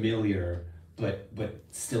familiar, but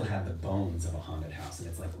still had the bones of a haunted house. And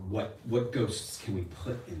it's like, what ghosts can we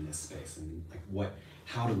put in this space, and like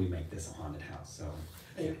how do we make this a haunted house? So.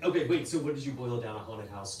 Okay, wait. So what did you boil down a haunted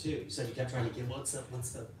house to? You said you kept trying to get what's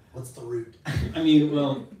the root? I mean,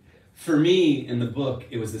 well, for me in the book,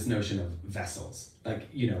 it was this notion of vessels. Like,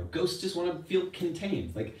 ghosts just want to feel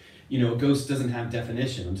contained. Like, a ghost doesn't have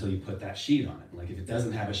definition until you put that sheet on it. Like, if it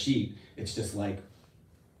doesn't have a sheet, it's just like,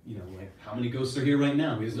 how many ghosts are here right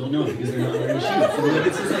now? We just don't know because they're not wearing sheets. So like,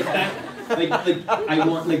 it's just like that. Like I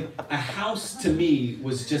want, like, a house to me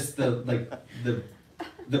was just the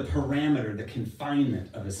the parameter, the confinement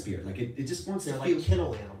of a spirit. Like it just wants They're to like feel.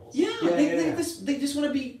 kennel animals. Yeah, they just want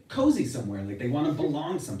to be cozy somewhere. Like they want to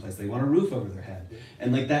belong someplace. They want a roof over their head,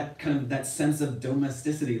 and like that kind of that sense of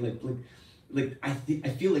domesticity. Like I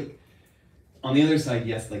feel like on the other side,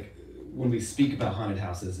 yes, like when we speak about haunted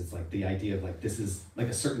houses, it's like the idea of like this is like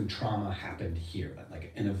a certain trauma happened here,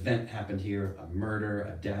 like an event happened here, a murder,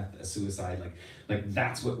 a death, a suicide. Like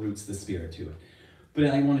that's what roots the spirit to it. But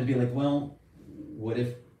I wanted to be like, well, what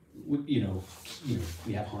if? You know,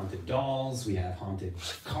 we have haunted dolls, we have haunted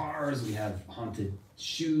cars, we have haunted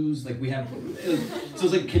shoes. Like we have, so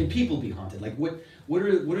it's like, can people be haunted? Like what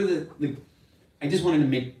are the like? I just wanted to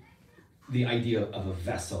make the idea of a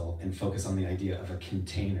vessel and focus on the idea of a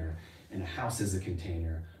container. And a house is a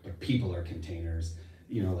container, but people are containers.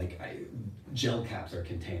 You know, like gel caps are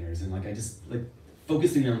containers, and like I just like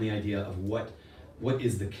focusing on the idea of what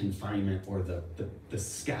is the confinement or the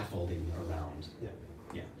scaffolding around. Yeah.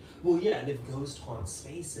 Yeah. Well, yeah, and if ghost haunt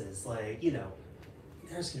spaces, like, you know,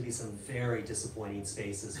 there's going to be some very disappointing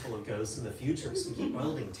spaces full of ghosts in the future. So we keep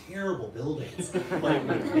building terrible buildings, like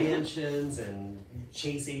mansions and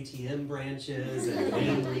Chase ATM branches and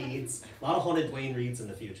Dwayne Reeds. A lot of haunted Dwayne Reeds in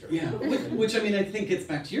the future. Yeah, which I mean, I think gets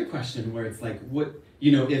back to your question, where it's like, what,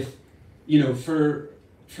 you know, if, you know, for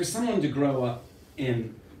someone to grow up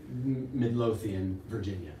in Midlothian,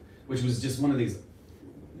 Virginia, which was just one of these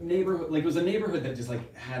neighborhood, like it was a neighborhood that just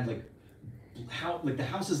like had like how like the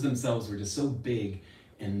houses themselves were just so big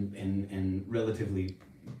and relatively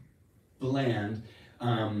bland,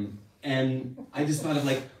 and I just thought of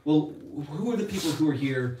like, well, who are the people who were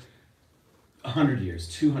here 100 years,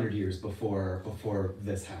 200 years before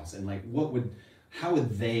this house, and like how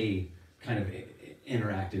would they kind of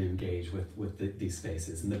interact and engage with these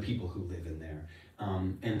spaces and the people who live in there,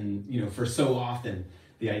 and you know, for so often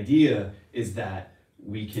the idea is that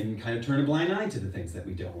we can kind of turn a blind eye to the things that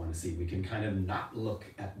we don't want to see. We can kind of not look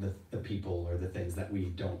at the people or the things that we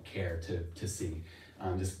don't care to see.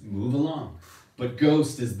 Just move along. But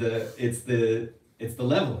ghost is it's the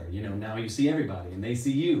leveler. You know, now you see everybody and they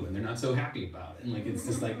see you and they're not so happy about it. And like it's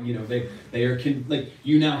just like, you know, they are like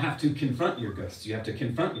you now have to confront your ghosts. You have to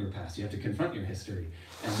confront your past. You have to confront your history.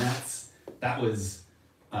 And that was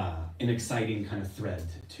an exciting kind of thread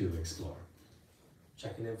to explore.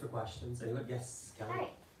 Checking in for questions. Anyone? Yes, Kelly?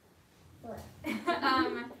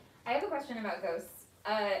 Hi. I have a question about ghosts,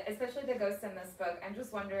 especially the ghosts in this book. I'm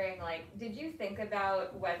just wondering, like, did you think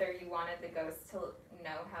about whether you wanted the ghosts to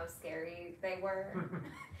know how scary they were?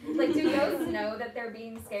 Like, do ghosts know that they're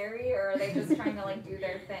being scary, or are they just trying to, like, do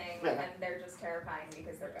their thing, and they're just terrifying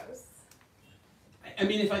because they're ghosts? I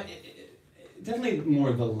mean, definitely more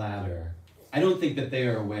of the latter. I don't think that they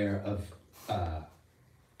are aware of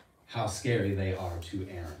how scary they are to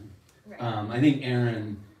Aaron. Right. I think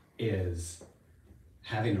Aaron is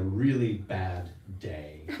having a really bad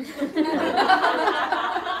day.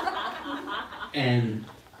 And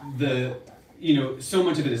you know, so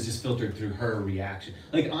much of it is just filtered through her reaction.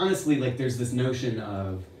 Like, honestly, like, there's this notion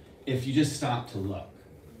of, if you just stop to look,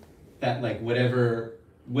 that, like, whatever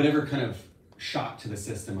kind of shock to the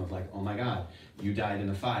system of, like, oh my God, you died in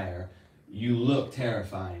a fire, you look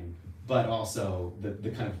terrifying, but also the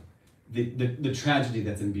kind of, the tragedy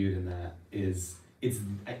that's imbued in that is,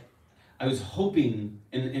 I was hoping,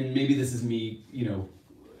 and maybe this is me, you know,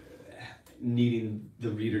 needing the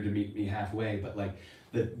reader to meet me halfway, but like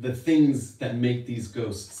the things that make these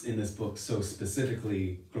ghosts in this book so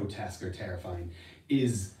specifically grotesque or terrifying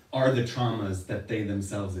are the traumas that they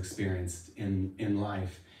themselves experienced in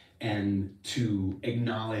life, and to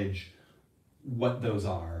acknowledge what those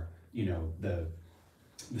are, you know, the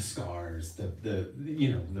scars, the you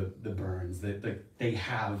know, the burns, that they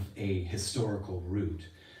have a historical root,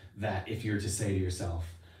 that if you're to say to yourself,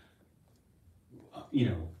 you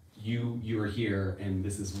know, you are here, and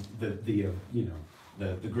this is the you know,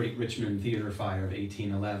 the Great Richmond Theater Fire of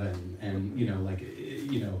 1811, and you know, like,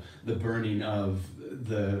 you know, the burning of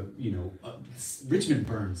the, you know, Richmond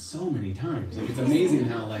burned so many times. Like, it's amazing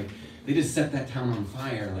how, like, they just set that town on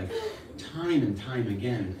fire, like, time and time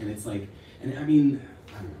again, and it's like, and I mean,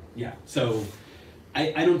 I don't know, yeah. So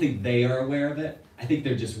I don't think they are aware of it. I think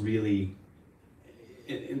they're just really,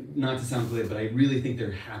 not to sound glib, but I really think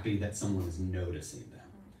they're happy that someone is noticing them.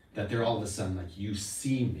 That they're all of a sudden like, you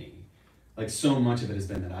see me. Like, so much of it has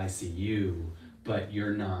been that I see you, but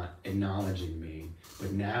you're not acknowledging me,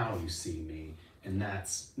 but now you see me, and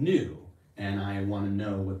that's new, and I want to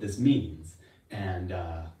know what this means. And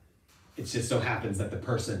it just so happens that the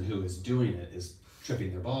person who is doing it is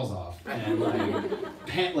tripping their balls off, and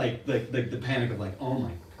like, the panic of like, oh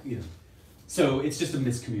my, you know. So it's just a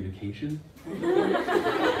miscommunication.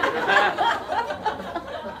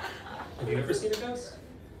 you ever seen a ghost?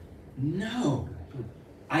 No.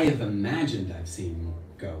 I have imagined I've seen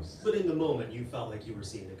ghosts. But in the moment, you felt like you were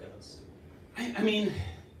seeing a ghost. I mean,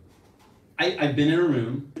 I've been in a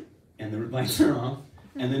room and the lights are off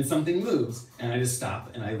and then something moves and I just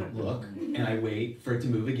stop and I look and I wait for it to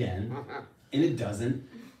move again and it doesn't.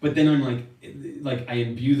 But then I'm like I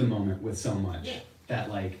imbue the moment with so much that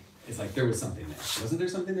like, it's like there was something there. Wasn't there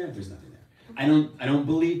something there? There's nothing there. I don't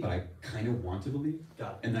believe, but I kind of want to believe.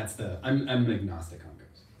 Got it. And that's I'm an agnostic on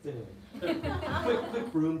ghosts.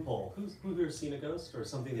 Quick room poll. Who here seen a ghost or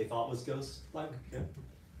something they thought was ghost-like? Yeah.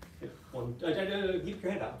 One. Keep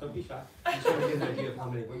your hand out. Don't be shy. I'm trying to get an idea of how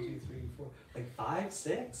many. 1, 2, 3, 4. Like 5,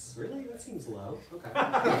 6? Really? That seems low. Okay.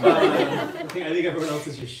 I think everyone else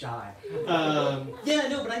is just shy. Yeah,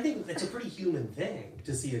 no, but I think it's a pretty human thing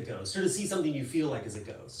to see a ghost or to see something you feel like is a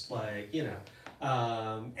ghost. Like, you know.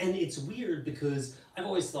 And it's weird because I've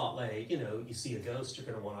always thought, like, you know, you see a ghost, you're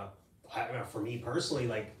going to want to, for me personally,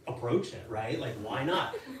 like, approach it, right? Like, why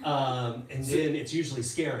not? And then it's usually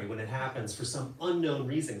scary when it happens for some unknown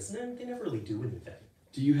reasons. And then they never really do anything.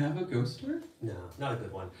 Do you have a ghost story? No, not a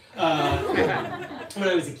good one. When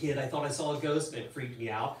I was a kid, I thought I saw a ghost and it freaked me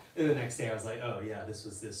out. And the next day I was like, oh yeah, this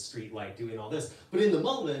was this street light doing all this. But in the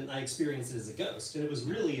moment, I experienced it as a ghost. And it was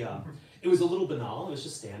really, it was a little banal. It was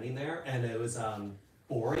just standing there and it was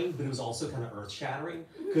boring, but it was also kind of earth-shattering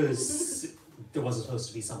because there wasn't supposed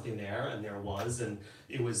to be something there, and there was, and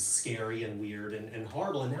it was scary and weird and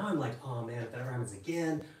horrible. And now I'm like, oh man, if that ever happens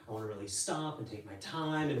again, I want to really stop and take my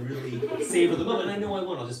time and really savor the moment. And I know I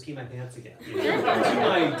won't. I'll just pee my pants again. You know? To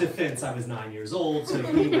my defense, I was 9 years old, so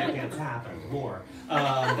peeing my pants happened more.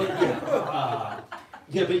 But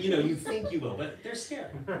but you know, you think you will, but they're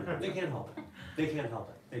scary. They can't help it. They can't help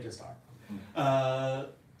it. They just are.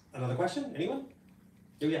 Another question? Anyone?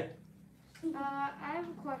 Oh yeah. I have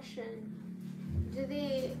a question. Do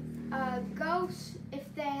the ghosts, if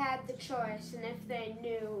they had the choice and if they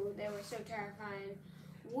knew they were so terrifying,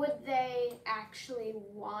 would they actually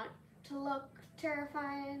want to look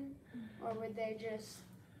terrifying? Or would they just,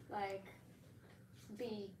 like,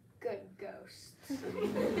 be good ghosts?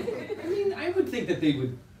 I mean, I would think that they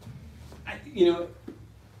would, you know,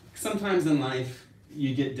 sometimes in life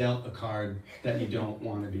you get dealt a card that you don't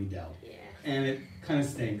want to be dealt. Yeah. And it kind of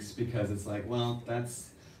stinks because it's like, well, that's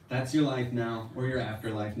your life now, or your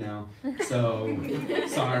afterlife now. So,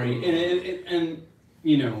 sorry. And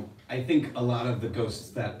you know, I think a lot of the ghosts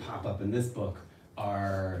that pop up in this book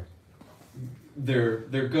are,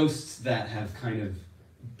 they're ghosts that have kind of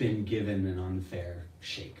been given an unfair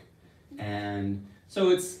shake. And so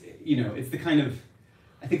it's, you know, it's the kind of,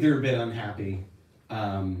 I think they're a bit unhappy,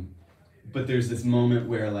 but there's this moment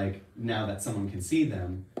where, like, now that someone can see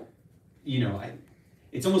them, you know,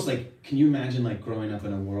 it's almost like, can you imagine like growing up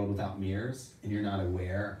in a world without mirrors and you're not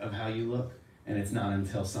aware of how you look? And it's not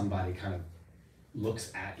until somebody kind of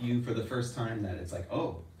looks at you for the first time that it's like,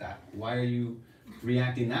 oh, why are you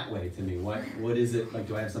reacting that way to me? What is it, like,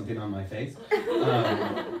 do I have something on my face?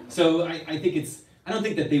 So I think I don't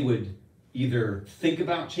think that they would either think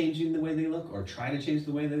about changing the way they look or try to change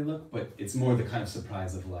the way they look, but it's more the kind of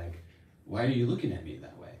surprise of like, why are you looking at me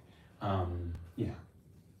that way? Yeah.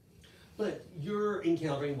 But you're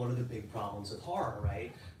encountering one of the big problems with horror,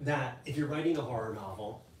 right? That if you're writing a horror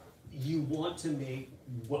novel, you want to make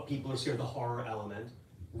what people are scared of, the horror element,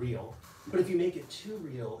 real. But if you make it too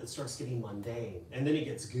real, it starts getting mundane, and then it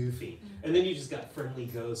gets goofy. And then you just got friendly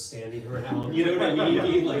ghosts standing around, you know what I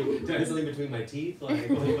mean? Like, do I have something between my teeth? Like,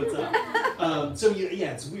 what's up? So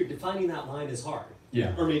yeah, it's weird. Defining that line is hard.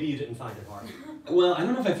 Yeah. Or maybe you didn't find it hard. Well, I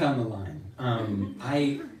don't know if I found the line.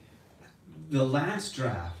 The last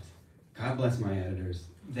draft, God bless my editors,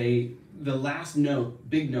 the last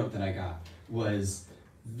big note that I got was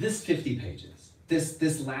this 50 pages,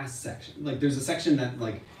 this last section. Like, there's a section that,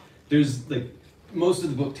 like, there's, like, most of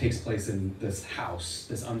the book takes place in this house,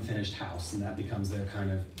 this unfinished house, and that becomes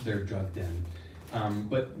their drug den.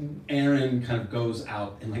 But Erin kind of goes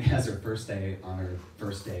out and, like, has her first day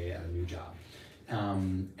at a new job.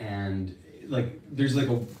 And, like, there's, like,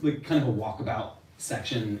 kind of a walkabout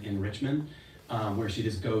section in Richmond, where she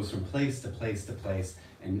just goes from place to place to place,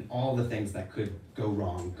 and all the things that could go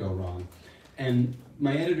wrong. And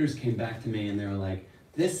my editors came back to me and they were like,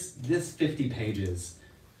 this 50 pages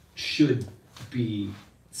should be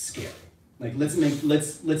scary. Like, let's make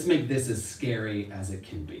this as scary as it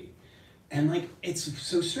can be. And, like, it's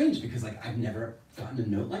so strange because, like, I've never gotten a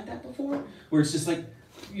note like that before, where it's just like,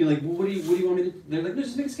 you're like, well, what do you want me to do? They're like, no,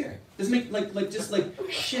 just make it scary. Just make, just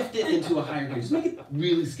shift it into a higher grade. Just make it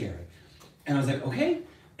really scary. And I was like, okay.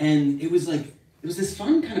 And it was like, it was this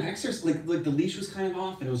fun kind of exercise, like the leash was kind of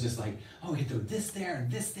off, and it was just like, oh, we can throw this there, and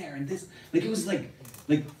this there, and this. Like, it was like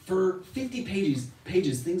for 50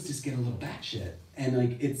 pages, things just get a little batshit. And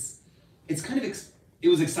like, it's kind of, it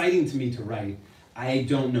was exciting to me to write. I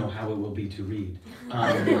don't know how it will be to read.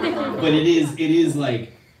 But it is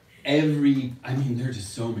like, I mean, there are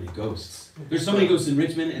just so many ghosts. There's so many ghosts in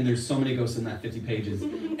Richmond, and there's so many ghosts in that 50 pages.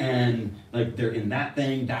 And like, they're in that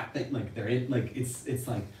thing, like they're in, like, it's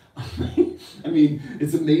like, I mean,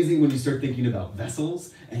 it's amazing when you start thinking about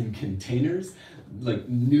vessels and containers, like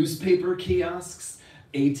newspaper kiosks,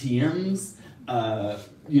 ATMs,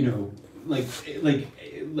 you know, it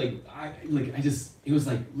was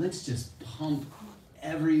like, let's just pump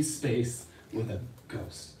every space with a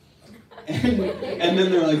ghost. And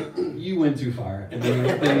then they're like, you went too far. And then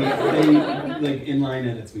like, they like, in line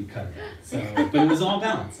edits, we cut it out. So, but it was all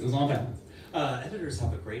balanced. It was all balanced. Editors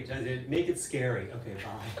have a great job. They make it scary. Okay,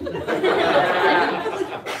 bye.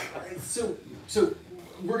 So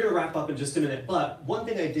we're gonna wrap up in just a minute. But one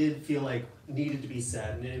thing I did feel like needed to be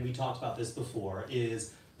said, and we talked about this before,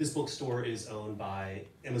 is this bookstore is owned by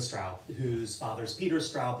Emma Straub, whose father's Peter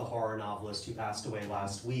Straub, the horror novelist who passed away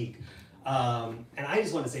last week. And I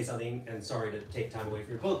just want to say something, and sorry to take time away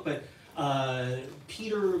from your book, but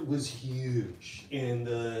Peter was huge in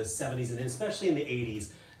the 70s and especially in the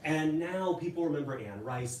 80s. And now people remember Anne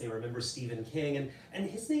Rice, they remember Stephen King, and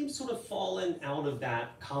his name's sort of fallen out of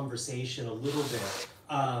that conversation a little bit.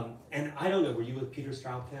 And I don't know, were you a Peter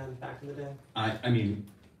Straub fan back in the day? I mean,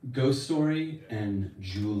 Ghost Story and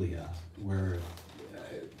Julia were,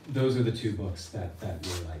 those are the two books that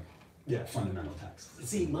were like fundamental texts.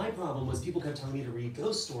 See, my problem was people kept telling me to read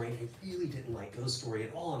Ghost Story, and I really didn't like Ghost Story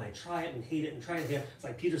at all, and I try it and hate it and try it again. It's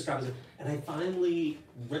like Peter Straub, and I finally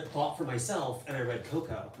thought for myself, and I read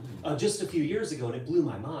Coco just a few years ago, and it blew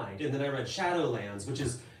my mind. And then I read Shadowlands, which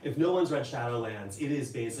is, if no one's read Shadowlands, it is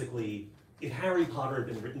basically, if Harry Potter had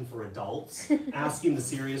been written for adults, asking the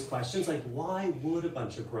serious questions, like why would a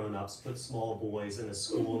bunch of grown-ups put small boys in a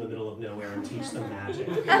school in the middle of nowhere and teach them magic?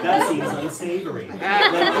 That seems unsavory. Like,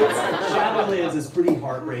 Shadowlands is pretty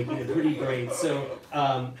heartbreaking and pretty great. So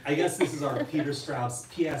I guess this is our Peter Straub's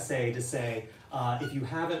PSA to say, if you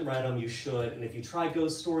haven't read them, you should. And if you try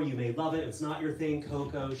Ghost Story, you may love it. If it's not your thing,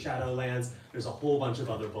 Coco, Shadowlands, there's a whole bunch of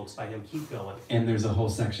other books by him. Keep going. And there's a whole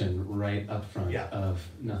section right up front of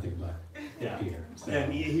nothing but Peter. So.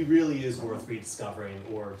 And he really is worth rediscovering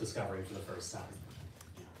or discovering for the first time.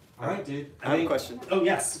 All right, dude. I have a question. Oh,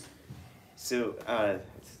 yes. So, it's a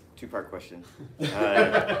two-part question.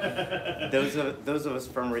 Those of us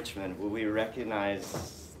from Richmond, will we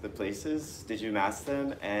recognize the places? Did you mask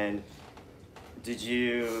them? And did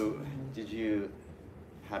you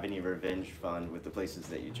have any revenge fun with the places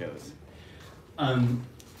that you chose?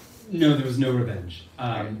 No, there was no revenge.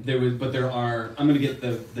 There are. I'm going to get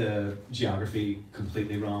the geography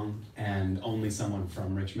completely wrong, and only someone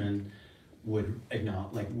from Richmond would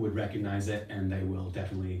recognize it, and they will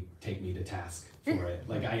definitely take me to task for it.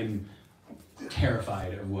 Like, I am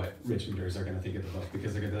terrified of what Richmonders are going to think of the book,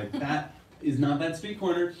 because they're going to be like, that is not that street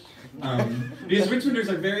corner, because Richmonders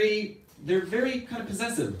are they're very kind of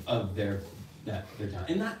possessive of their town,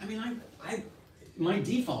 and that, I mean, my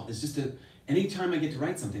default is just to. Anytime I get to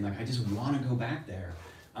write something, like I just want to go back there.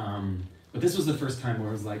 But this was the first time where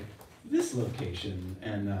I was like, this location,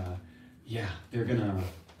 and they're gonna.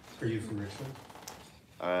 Are you from Richmond?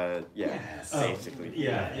 Yes. Oh, Basically.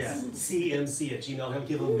 Yeah, yes. cmc@gmail.com.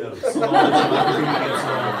 Give them notes.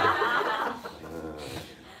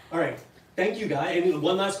 All right. Thank you, guys. And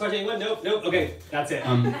one last question. Anyone? Nope. Okay, that's it.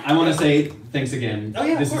 I want to say thanks again. Oh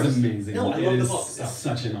yeah, this of course. is amazing. No, I love the book. It's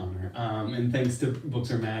such an honor. And thanks to Books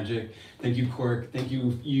Are Magic. Thank you, Quirk. Thank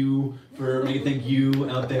you for me. Thank you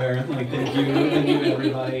out there. Like, thank you,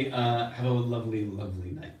 everybody. Have a lovely,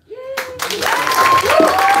 lovely night.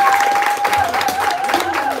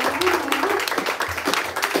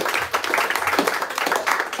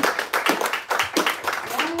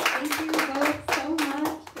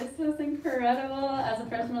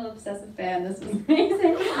 Personal obsessive fan, this was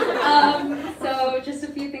amazing. So just a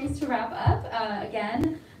few things to wrap up.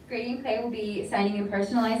 Again, Grady and Clay will be signing and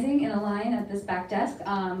personalizing in a line at this back desk.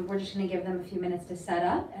 We're just going to give them a few minutes to set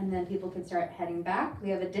up, and then people can start heading back. We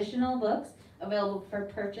have additional books available for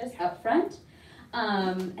purchase up front.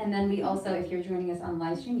 And then we also, if you're joining us on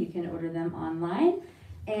live stream, you can order them online.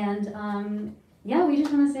 And we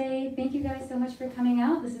just want to say thank you guys so much for coming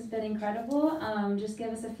out. This has been incredible. Just give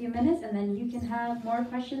us a few minutes, and then you can have more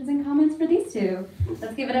questions and comments for these two.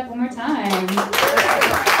 Let's give it up one more time.